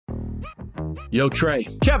Yo, Trey.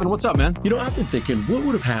 Kevin, what's up, man? You know, I've been thinking, what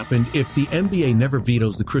would have happened if the NBA never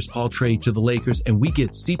vetoes the Chris Paul trade to the Lakers and we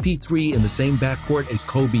get CP3 in the same backcourt as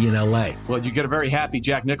Kobe in LA? Well, you get a very happy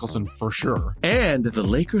Jack Nicholson for sure. And the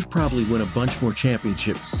Lakers probably win a bunch more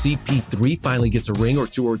championships. CP3 finally gets a ring or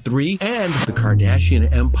 2 or 3, and the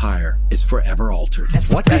Kardashian empire is forever altered.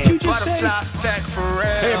 What did you just say?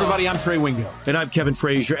 Hey, everybody, I'm Trey Wingo. And I'm Kevin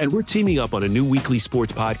Frazier, and we're teaming up on a new weekly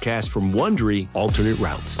sports podcast from Wondery, Alternate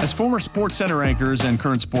Routes. As former Sports Center anchors and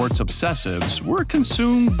current sports obsessives, we're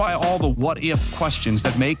consumed by all the what-if questions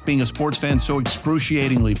that make being a sports fan so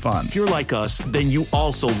excruciatingly fun. If you're like us, then you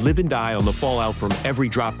also live and die on the fallout from every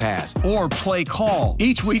drop pass. Or play call.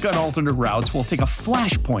 Each week on Alternate Routes, we'll take a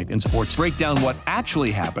flashpoint in sports, break down what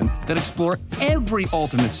actually happened, then explore every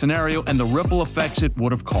alternate scenario and the ripple effects it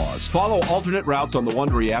would have caused. Follow Alternate Routes on the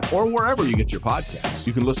Wondery app or wherever you get your podcasts.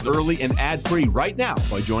 You can listen early and ad-free right now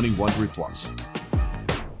by joining Wondery Plus.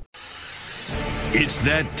 It's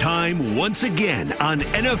that time once again on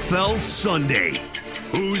NFL Sunday.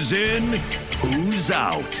 Who's in? Who's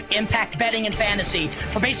out? Impact betting and fantasy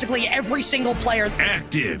for basically every single player.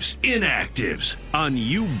 Actives, inactives on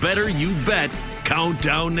You Better You Bet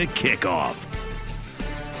Countdown to Kickoff.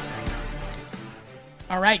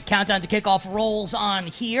 All right, Countdown to Kickoff rolls on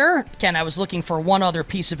here. Ken, I was looking for one other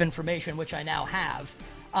piece of information, which I now have.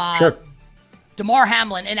 Sure. Damar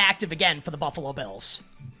Hamlin inactive again for the Buffalo Bills.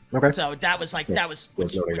 Okay. So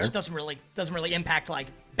which doesn't really impact like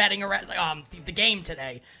betting around the game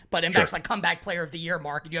today, but impacts like comeback player of the year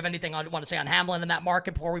market. Do you have anything you want to say on Hamlin in that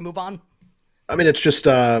market before we move on? I mean, it's just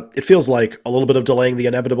it feels like a little bit of delaying the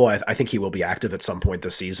inevitable. I think he will be active at some point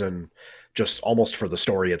this season, just almost for the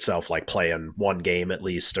story itself, like play in one game at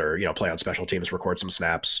least, or play on special teams, record some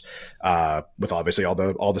snaps, with obviously all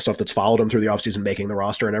the stuff that's followed him through the offseason, making the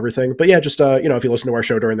roster and everything. But yeah, just if you listen to our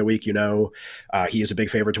show during the week, he is a big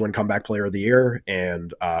favorite to win comeback player of the year.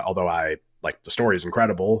 And although the story is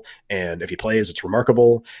incredible, and if he plays, it's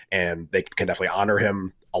remarkable, and they can definitely honor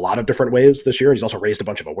him a lot of different ways this year. He's also raised a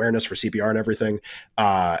bunch of awareness for CPR and everything.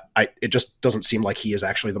 It just doesn't seem like he is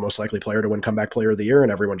actually the most likely player to win comeback player of the year.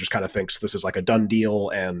 And everyone just kind of thinks this is like a done deal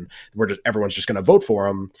and everyone's just going to vote for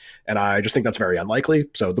him. And I just think that's very unlikely.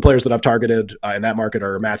 So the players that I've targeted in that market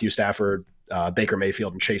are Matthew Stafford, Baker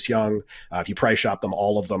Mayfield, and Chase Young. If you price shop them,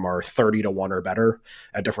 all of them are 30-1 or better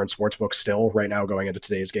at different sportsbooks still right now going into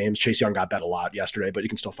today's games. Chase Young got bet a lot yesterday, but you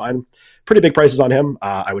can still find pretty big prices on him.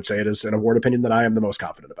 I would say it is an award opinion that I am the most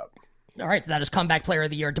confident about. All right, that is comeback player of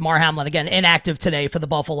the year, Damar Hamlin, again, inactive today for the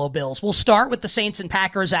Buffalo Bills. We'll start with the Saints and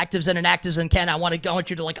Packers, actives and inactives. And Ken, I want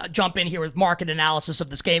you to jump in here with market analysis of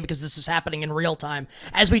this game because this is happening in real time.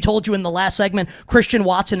 As we told you in the last segment, Christian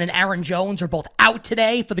Watson and Aaron Jones are both out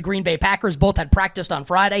today for the Green Bay Packers. Both had practiced on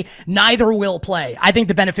Friday. Neither will play. I think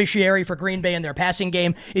the beneficiary for Green Bay in their passing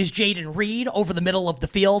game is Jaden Reed over the middle of the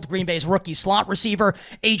field, Green Bay's rookie slot receiver.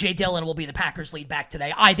 A.J. Dillon will be the Packers' lead back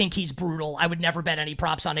today. I think he's brutal. I would never bet any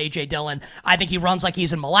props on A.J. Dillon. I think he runs like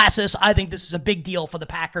he's in molasses. I think this is a big deal for the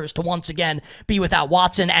Packers to once again be without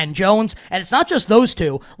Watson and Jones. And it's not just those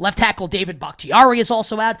two. Left tackle David Bakhtiari is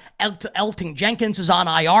also out. Elton Jenkins is on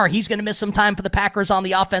IR. He's going to miss some time for the Packers on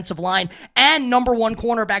the offensive line. And number one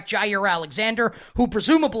cornerback Jair Alexander, who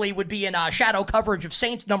presumably would be in shadow coverage of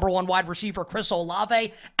Saints number one wide receiver Chris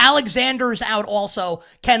Olave. Alexander's out also.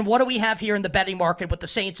 Ken, what do we have here in the betting market with the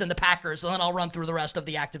Saints and the Packers? And then I'll run through the rest of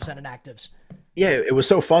the actives and inactives. Yeah, it was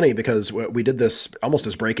so funny because we did this almost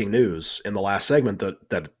as breaking news in the last segment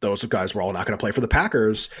that those guys were all not going to play for the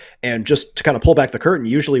Packers. And just to kind of pull back the curtain,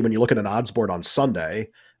 usually when you look at an odds board on Sunday,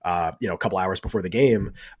 a couple hours before the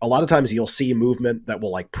game, a lot of times you'll see movement that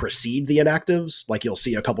will precede the inactives. Like you'll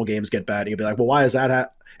see a couple games get bet and you'll be like, well, why is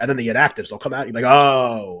that? And then the inactives will come out and you're like,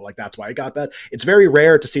 oh, that's why it got bet. It's very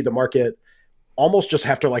rare to see the market almost just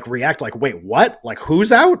have to react wait, what?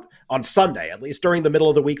 Who's out on Sunday? At least during the middle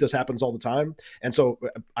of the week, this happens all the time. And so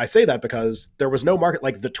I say that because there was no market,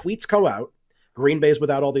 the tweets come out, Green Bay's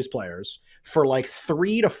without all these players for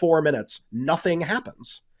 3 to 4 minutes. Nothing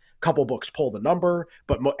happens. Couple books pull the number,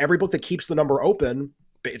 but every book that keeps the number open,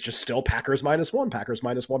 it's just still Packers -1, Packers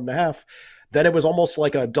 -1.5. Then it was almost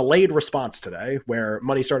like a delayed response today where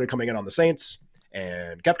money started coming in on the Saints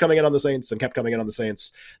and kept coming in on the Saints and kept coming in on the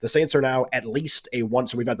Saints. The Saints are now at least a 1.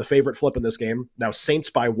 So we've had the favorite flip in this game. Now Saints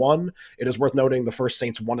by 1. It is worth noting the first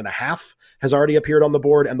Saints 1.5 has already appeared on the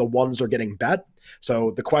board and the ones are getting bet.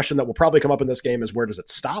 So the question that will probably come up in this game is where does it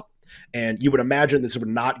stop? And you would imagine this would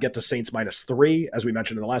not get to Saints -3. As we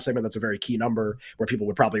mentioned in the last segment, that's a very key number where people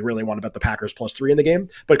would probably really want to bet the Packers +3 in the game,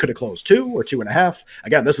 but could it close 2 or 2.5?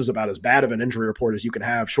 Again, this is about as bad of an injury report as you can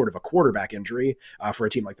have short of a quarterback injury for a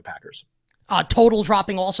team like the Packers. Total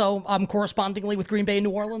dropping also correspondingly with Green Bay and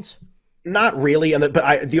New Orleans? Not really,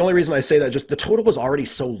 the only reason I say that, just the total was already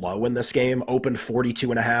so low in this game. Opened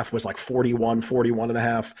 42.5, was like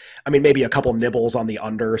 41.5. I mean, maybe a couple nibbles on the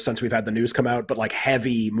under since we've had the news come out, but like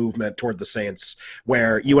heavy movement toward the Saints,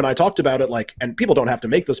 where you and I talked about it, like, and people don't have to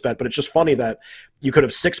make this bet, but it's just funny that you could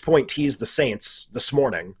have 6-point teased the Saints this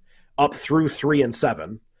morning up through 3 and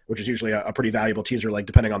 7, which is usually a pretty valuable teaser, like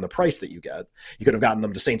depending on the price that you get. You could have gotten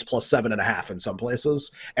them to Saints plus 7.5 in some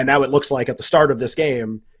places. And now it looks like at the start of this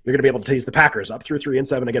game, you're going to be able to tease the Packers up through 3 and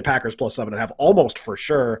 7 and get Packers plus 7.5 almost for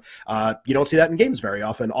sure. You don't see that in games very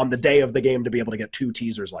often on the day of the game to be able to get 2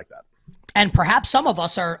 teasers like that. And perhaps some of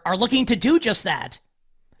us are looking to do just that.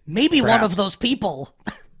 Maybe one of those people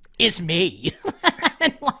is me.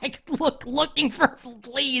 And like, looking for,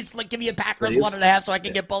 please, like, give me a Packers 1.5 so I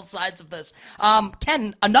can get both sides of this.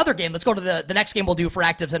 Ken, another game. Let's go to the next game we'll do for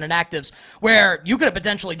actives and inactives, where you could have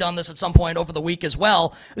potentially done this at some point over the week as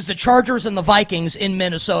well, is the Chargers and the Vikings in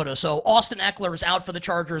Minnesota. So Austin Eckler is out for the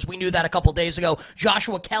Chargers. We knew that a couple days ago.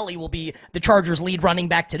 Joshua Kelly will be the Chargers' lead running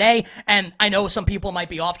back today. And I know some people might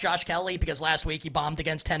be off Josh Kelly because last week he bombed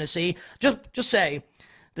against Tennessee. Just say,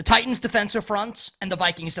 the Titans' defensive fronts and the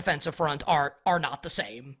Vikings' defensive front are not the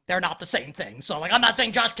same. They're not the same thing. So, like, I'm not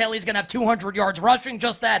saying Josh Kelly's going to have 200 yards rushing,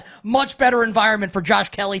 just that much better environment for Josh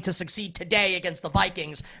Kelly to succeed today against the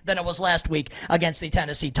Vikings than it was last week against the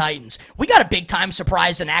Tennessee Titans. We got a big-time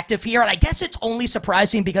surprise inactive here, and I guess it's only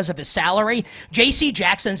surprising because of his salary. J.C.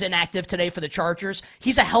 Jackson's inactive today for the Chargers.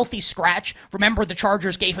 He's a healthy scratch. Remember, the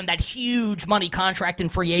Chargers gave him that huge money contract in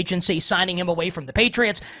free agency, signing him away from the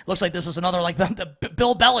Patriots. Looks like this was another, like, the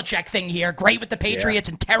Bill Belichick thing here. Great with the Patriots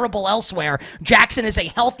and terrible elsewhere. Jackson is a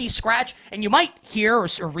healthy scratch, and you might hear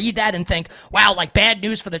or read that and think, wow, like, bad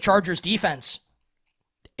news for the Chargers defense.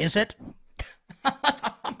 Is it?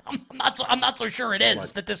 I'm not so sure it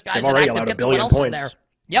is that this guy's inactive gets someone else in there.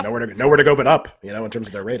 Yep. Nowhere to go but up, in terms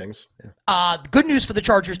of their ratings. Yeah. Good news for the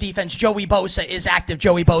Chargers defense. Joey Bosa is active.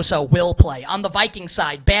 Joey Bosa will play. On the Vikings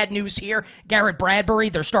side, bad news here. Garrett Bradbury,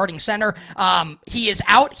 their starting center, he is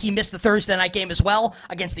out. He missed the Thursday night game as well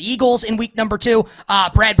against the Eagles in week number 2.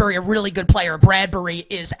 Bradbury, a really good player. Bradbury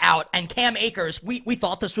is out. And Cam Akers, we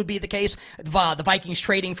thought this would be the case. The Vikings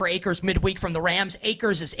trading for Akers midweek from the Rams.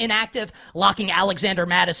 Akers is inactive, locking Alexander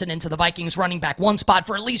Madison into the Vikings running back 1 spot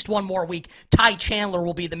for at least 1 more week. Ty Chandler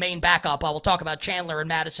will be the main backup. I will talk about Chandler and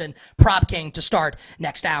Madison, Prop King, to start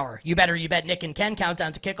next hour. You bet. Nick and Ken,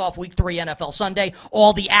 countdown to kickoff week 3 NFL Sunday.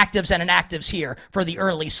 All the actives and inactives here for the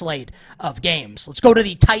early slate of games. Let's go to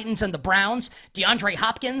the Titans and the Browns. DeAndre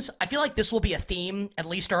Hopkins, I feel like this will be a theme, at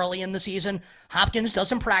least early in the season. Hopkins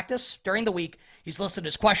doesn't practice during the week. He's listed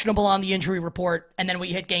as questionable on the injury report, and then we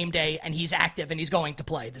hit game day, and he's active, and he's going to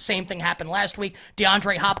play. The same thing happened last week.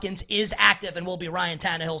 DeAndre Hopkins is active and will be Ryan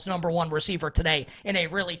Tannehill's number 1 receiver today in a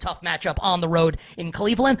really tough matchup on the road in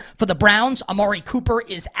Cleveland. For the Browns, Amari Cooper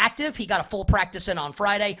is active. He got a full practice in on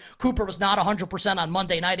Friday. Cooper was not 100% on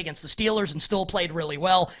Monday night against the Steelers and still played really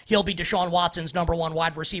well. He'll be Deshaun Watson's number 1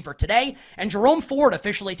 wide receiver today. And Jerome Ford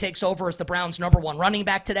officially takes over as the Browns' number 1 running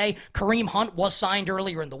back today. Kareem Hunt was signed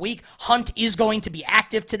earlier in the week. Hunt is going to be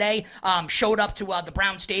active today. Showed up to the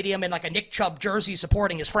Brown Stadium in like a Nick Chubb jersey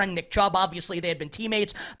supporting his friend Nick Chubb. Obviously, they had been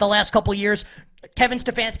teammates the last couple years. Kevin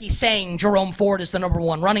Stefanski saying Jerome Ford is the number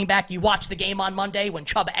 1 running back. You watched the game on Monday when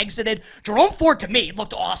Chubb exited. Jerome Ford, to me,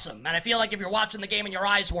 looked awesome. And I feel like if you're watching the game and your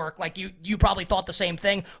eyes work, like you probably thought the same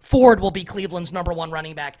thing. Ford will be Cleveland's number 1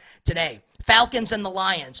 running back today. Falcons and the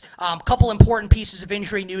Lions. Couple important pieces of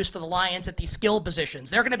injury news for the Lions at the skill positions.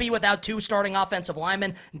 They're going to be without 2 starting offensive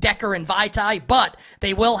linemen, Decker and Vaitai, but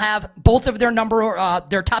they will have both of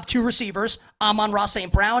their top 2 receivers, Amon-Ra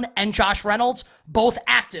St. Brown and Josh Reynolds, both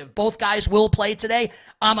active. Both guys will play today.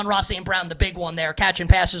 Amon-Ra St. Brown, the big one there, catching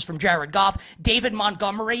passes from Jared Goff. David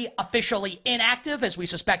Montgomery, officially inactive, as we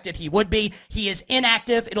suspected he would be. He is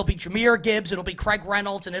inactive. It'll be Jahmyr Gibbs, it'll be Craig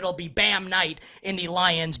Reynolds, and it'll be Bam Knight in the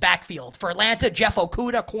Lions backfield. For Atlanta, Jeff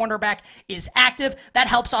Okudah, cornerback, is active. That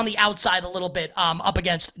helps on the outside a little bit up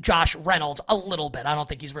against Josh Reynolds a little bit. I don't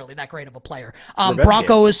think he's really that great of a player.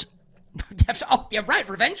 Broncos... Oh, yeah, right.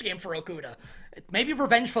 Revenge game for Okudah. Maybe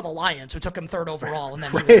revenge for the Lions, who took him 3rd overall, and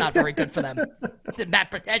then he was not very good for them.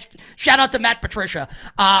 Shout out to Matt Patricia.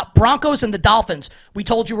 Broncos and the Dolphins. We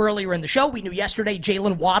told you earlier in the show. We knew yesterday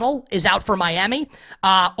Jalen Waddle is out for Miami.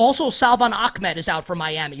 Also, Salvon Ahmed is out for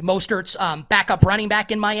Miami. Mostert's backup running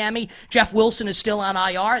back in Miami. Jeff Wilson is still on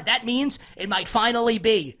IR. That means it might finally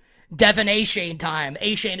be Devin A-Shane time.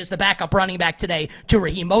 A-Shane is the backup running back today to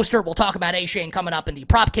Raheem Mostert. We'll talk about A-Shane coming up in the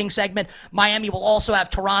Prop King segment. Miami will also have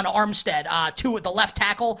Teron Armstead, the left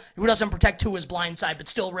tackle, who doesn't protect Tua's blind side, but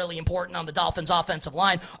still really important on the Dolphins' offensive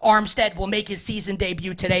line. Armstead will make his season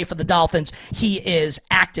debut today for the Dolphins. He is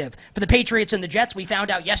active. For the Patriots and the Jets, we found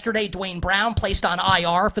out yesterday Dwayne Brown placed on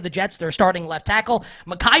IR for the Jets, their starting left tackle.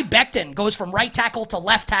 Mekhi Becton goes from right tackle to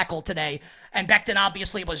left tackle today, and Becton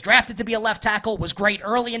obviously was drafted to be a left tackle, was great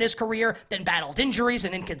early in his career, then battled injuries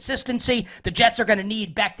and inconsistency. The Jets are going to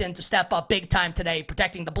need Becton to step up big time today,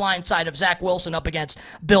 protecting the blind side of Zach Wilson up against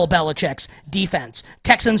Bill Belichick's defense.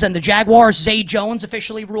 Texans and the Jaguars, Zay Jones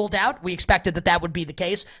officially ruled out. We expected that would be the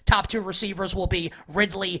case. Top two receivers will be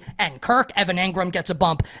Ridley and Kirk. Evan Engram gets a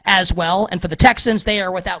bump as well. And for the Texans, they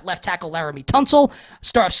are without left tackle Laramie Tunsil,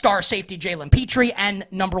 star safety Jalen Petrie, and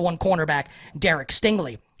number one cornerback Derek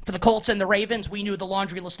Stingley. For the Colts and the Ravens, we knew the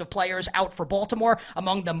laundry list of players out for Baltimore,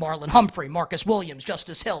 among them Marlon Humphrey, Marcus Williams,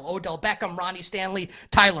 Justice Hill, Odell Beckham, Ronnie Stanley,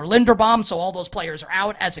 Tyler Linderbaum, so all those players are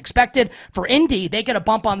out as expected. For Indy, they get a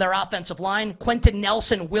bump on their offensive line. Quentin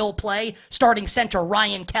Nelson will play. Starting center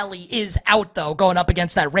Ryan Kelly is out, though, going up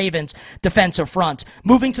against that Ravens defensive front.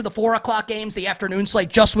 Moving to the 4 o'clock games, the afternoon slate,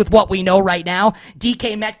 just with what we know right now,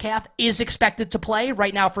 DK Metcalf is expected to play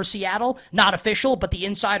right now for Seattle. Not official, but the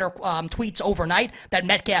insider tweets overnight that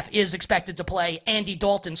Metcalf is expected to play. Andy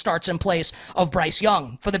Dalton starts in place of Bryce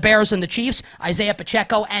Young. For the Bears and the Chiefs, Isaiah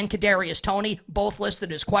Pacheco and Kadarius Toney, both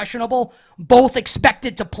listed as questionable, both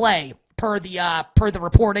expected to play per the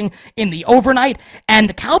reporting in the overnight. And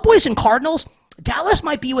the Cowboys and Cardinals, Dallas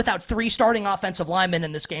might be without 3 starting offensive linemen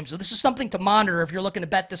in this game, so this is something to monitor if you're looking to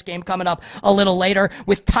bet this game coming up a little later,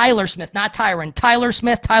 with Tyler Smith, not Tyron, Tyler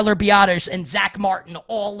Smith, Tyler Biotis, and Zach Martin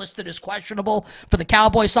all listed as questionable for the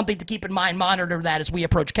Cowboys. Something to keep in mind, monitor that as we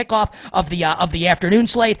approach kickoff of the afternoon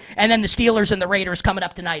slate. And then the Steelers and the Raiders coming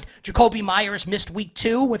up tonight. Jacoby Myers missed week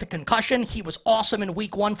 2 with a concussion. He was awesome in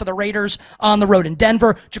week 1 for the Raiders on the road in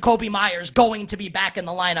Denver. Jacoby Myers going to be back in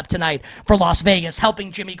the lineup tonight for Las Vegas,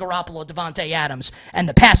 helping Jimmy Garoppolo, Devontae Adams, and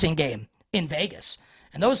the passing game in Vegas.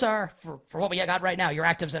 And those are, for what we got right now, your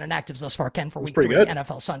actives and inactives thus far, Ken, for week 3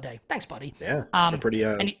 NFL Sunday. Thanks, buddy. Yeah, pretty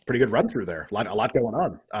good run through there. A lot going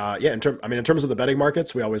on. In terms of the betting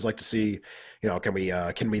markets, we always like to see, can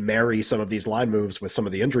we marry some of these line moves with some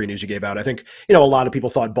of the injury news you gave out? I think, a lot of people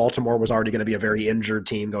thought Baltimore was already going to be a very injured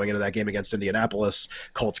team going into that game against Indianapolis.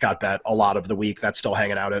 Colts got bet a lot of the week. That's still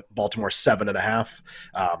hanging out at Baltimore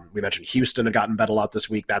 7.5. We mentioned Houston had gotten bet a lot this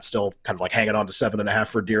week. That's still kind of like hanging on to 7.5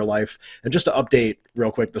 for dear life. And just to update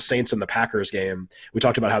real quick, the Saints and the Packers game, we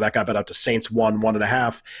talked about how that got bet up to Saints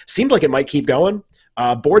 1.5. Seemed like it might keep going.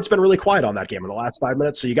 Board's been really quiet on that game in the last 5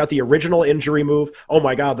 minutes. So you got the original injury move. Oh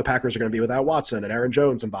my God, the Packers are going to be without Watson and Aaron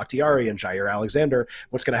Jones and Bakhtiari and Jair Alexander.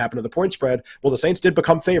 What's going to happen to the point spread? Well, the Saints did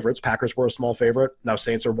become favorites. Packers were a small favorite. Now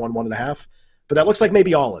Saints are 1.5. But that looks like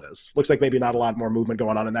maybe all it is. Looks like maybe not a lot more movement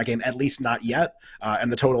going on in that game, at least not yet.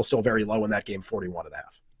 And the total is still very low in that game,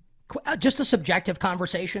 41.5. Just a subjective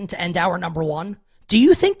conversation to end hour number 1. Do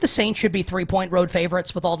you think the Saints should be 3-point road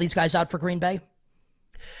favorites with all these guys out for Green Bay?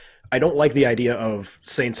 I don't like the idea of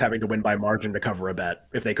Saints having to win by margin to cover a bet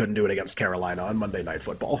if they couldn't do it against Carolina on Monday Night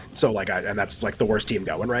Football. So and that's like the worst team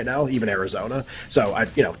going right now, even Arizona. So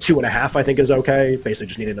 2.5 I think is okay. Basically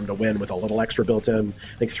just needing them to win with a little extra built in.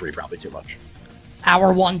 I think 3 probably too much.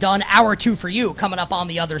 Hour 1 done. Hour 2 for you coming up on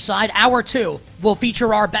the other side. Hour 2 will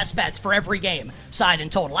feature our best bets for every game, side and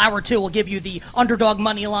total. Hour 2 will give you the underdog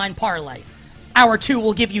money line parlay. Hour 2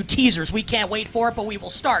 will give you teasers. We can't wait for it, but we will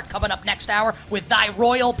start coming up next hour with Thy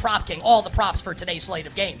Royal Prop King. All the props for today's slate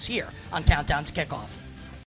of games here on Countdown to Kickoff.